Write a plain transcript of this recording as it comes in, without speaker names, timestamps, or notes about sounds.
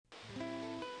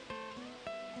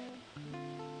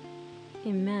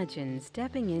Imagine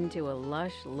stepping into a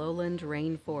lush lowland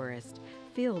rainforest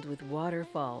filled with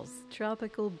waterfalls,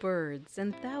 tropical birds,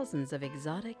 and thousands of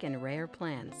exotic and rare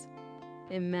plants.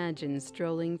 Imagine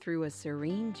strolling through a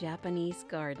serene Japanese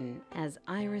garden as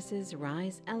irises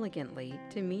rise elegantly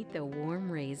to meet the warm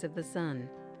rays of the sun.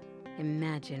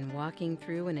 Imagine walking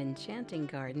through an enchanting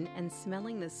garden and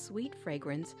smelling the sweet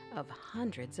fragrance of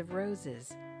hundreds of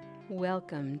roses.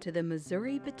 Welcome to the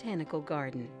Missouri Botanical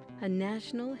Garden, a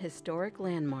national historic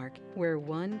landmark where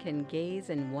one can gaze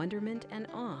in wonderment and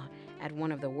awe at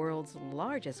one of the world's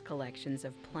largest collections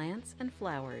of plants and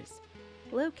flowers.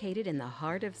 Located in the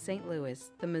heart of St.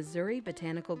 Louis, the Missouri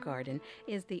Botanical Garden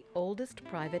is the oldest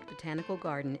private botanical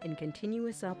garden in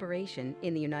continuous operation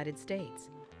in the United States.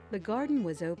 The garden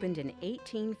was opened in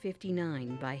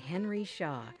 1859 by Henry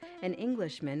Shaw, an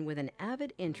Englishman with an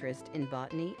avid interest in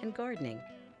botany and gardening.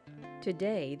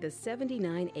 Today, the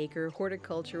 79-acre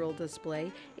horticultural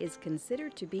display is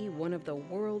considered to be one of the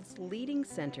world's leading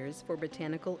centers for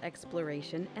botanical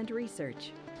exploration and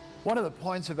research. One of the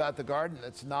points about the garden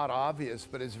that's not obvious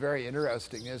but is very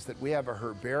interesting is that we have a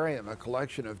herbarium, a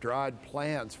collection of dried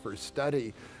plants for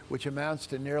study, which amounts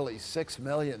to nearly 6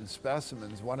 million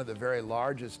specimens, one of the very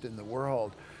largest in the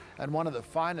world, and one of the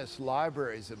finest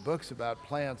libraries of books about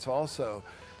plants also.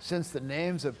 Since the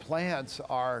names of plants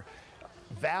are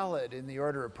valid in the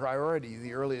order of priority,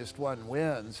 the earliest one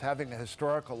wins. Having a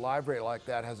historical library like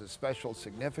that has a special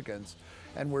significance,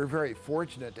 and we're very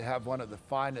fortunate to have one of the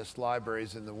finest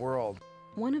libraries in the world.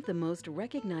 One of the most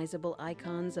recognizable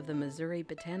icons of the Missouri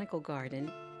Botanical Garden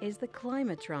is the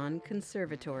Climatron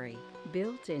Conservatory.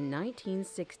 Built in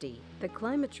 1960, the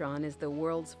Climatron is the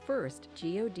world's first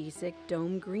geodesic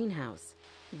dome greenhouse.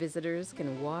 Visitors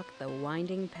can walk the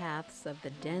winding paths of the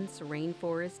dense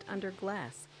rainforest under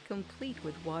glass, complete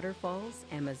with waterfalls,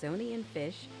 Amazonian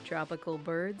fish, tropical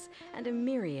birds, and a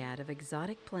myriad of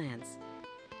exotic plants.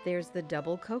 There's the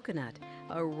double coconut,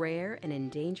 a rare and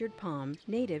endangered palm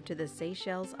native to the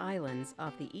Seychelles Islands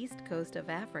off the east coast of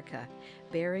Africa,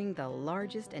 bearing the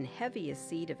largest and heaviest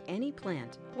seed of any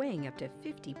plant, weighing up to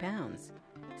 50 pounds.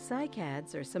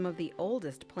 Cycads are some of the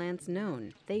oldest plants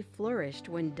known. They flourished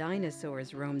when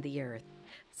dinosaurs roamed the earth.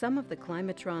 Some of the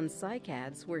Climatron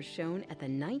cycads were shown at the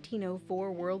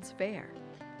 1904 World's Fair.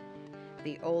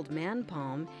 The old man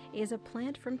palm is a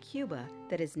plant from Cuba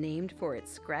that is named for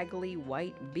its scraggly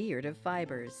white beard of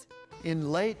fibers.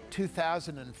 In late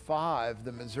 2005,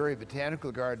 the Missouri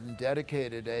Botanical Garden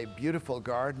dedicated a beautiful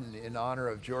garden in honor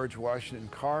of George Washington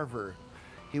Carver.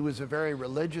 He was a very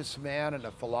religious man and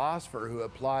a philosopher who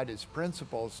applied his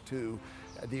principles to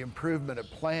the improvement of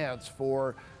plants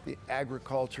for the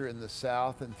agriculture in the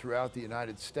South and throughout the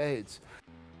United States.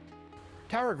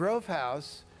 Tower Grove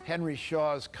House, Henry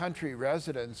Shaw's country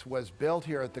residence, was built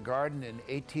here at the garden in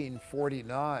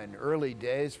 1849, early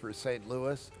days for St.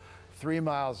 Louis, 3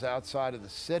 miles outside of the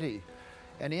city.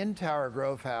 And in Tower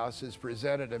Grove House is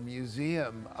presented a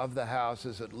museum of the house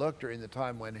as it looked during the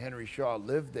time when Henry Shaw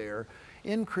lived there,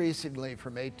 increasingly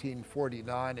from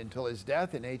 1849 until his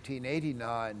death in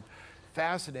 1889.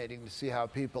 Fascinating to see how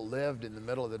people lived in the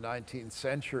middle of the 19th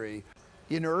century.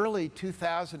 In early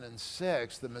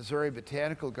 2006, the Missouri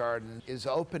Botanical Garden is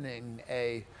opening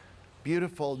a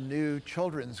beautiful new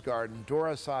children's garden,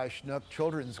 Doris I. Schnook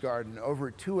Children's Garden,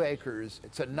 over 2 acres.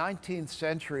 It's a 19th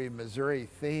century Missouri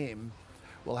theme.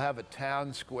 We'll have a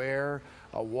town square,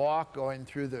 a walk going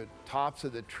through the tops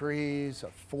of the trees, a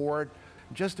fort,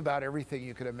 just about everything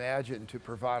you could imagine to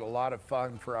provide a lot of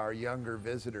fun for our younger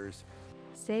visitors.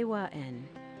 Sehwa N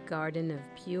Garden of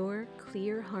Pure,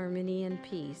 Clear Harmony and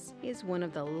Peace is one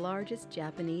of the largest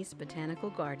Japanese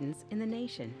botanical gardens in the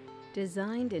nation.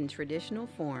 Designed in traditional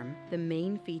form, the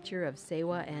main feature of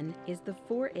Sehwa N is the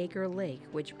 4-acre lake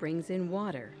which brings in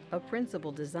water, a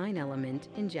principal design element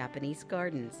in Japanese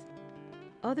gardens.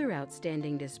 Other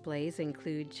outstanding displays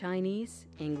include Chinese,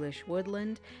 English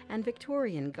woodland, and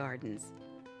Victorian gardens.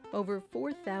 Over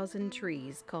 4,000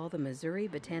 trees call the Missouri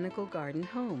Botanical Garden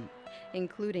home,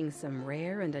 including some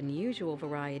rare and unusual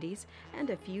varieties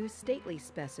and a few stately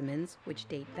specimens which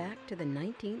date back to the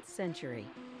 19th century.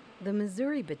 The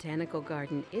Missouri Botanical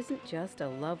Garden isn't just a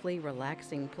lovely,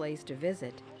 relaxing place to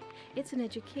visit. It's an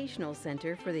educational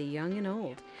center for the young and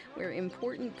old, where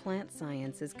important plant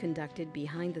science is conducted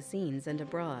behind the scenes and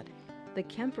abroad. The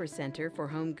Kemper Center for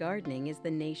Home Gardening is the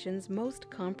nation's most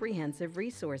comprehensive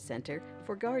resource center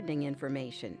for gardening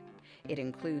information. It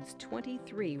includes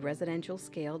 23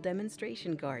 residential-scale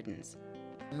demonstration gardens.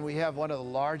 And we have one of the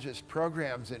largest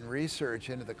programs in research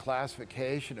into the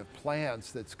classification of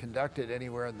plants that's conducted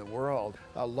anywhere in the world.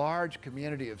 A large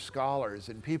community of scholars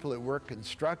and people who work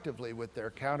constructively with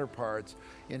their counterparts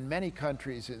in many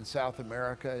countries in South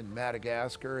America, in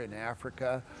Madagascar, in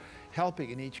Africa, helping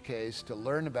in each case to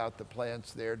learn about the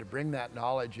plants there, to bring that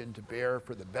knowledge into bear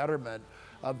for the betterment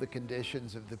of the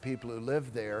conditions of the people who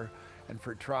live there, and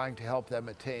for trying to help them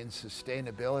attain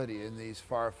sustainability in these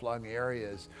far-flung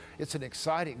areas. It's an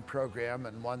exciting program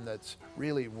and one that's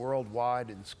really worldwide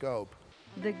in scope.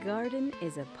 The garden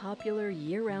is a popular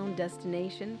year-round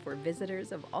destination for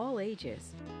visitors of all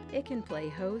ages. It can play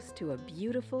host to a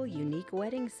beautiful, unique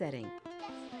wedding setting.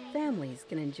 Families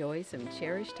can enjoy some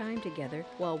cherished time together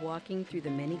while walking through the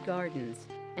many gardens.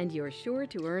 And you're sure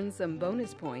to earn some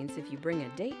bonus points if you bring a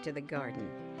date to the garden.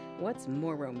 What's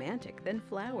more romantic than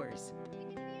flowers?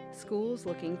 Schools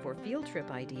looking for field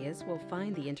trip ideas will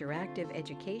find the interactive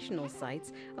educational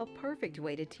sites a perfect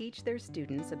way to teach their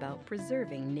students about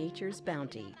preserving nature's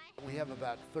bounty. We have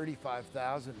about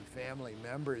 35,000 family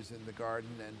members in the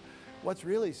garden, and what's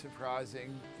really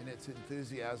surprising in its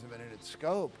enthusiasm and in its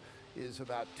scope is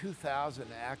about 2,000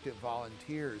 active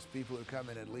volunteers, people who come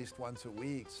in at least once a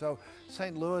week. So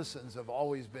St. Louisans have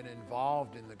always been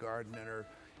involved in the garden and are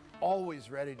always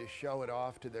ready to show it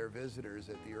off to their visitors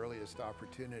at the earliest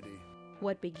opportunity.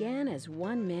 What began as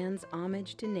one man's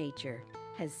homage to nature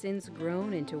has since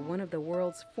grown into one of the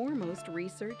world's foremost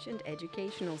research and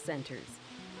educational centers.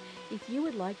 If you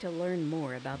would like to learn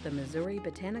more about the Missouri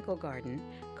Botanical Garden,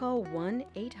 call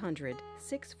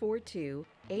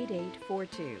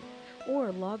 1-800-642-8842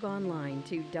 or log online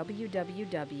to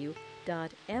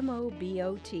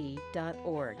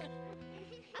www.mobot.org.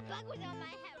 A bug was on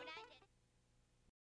my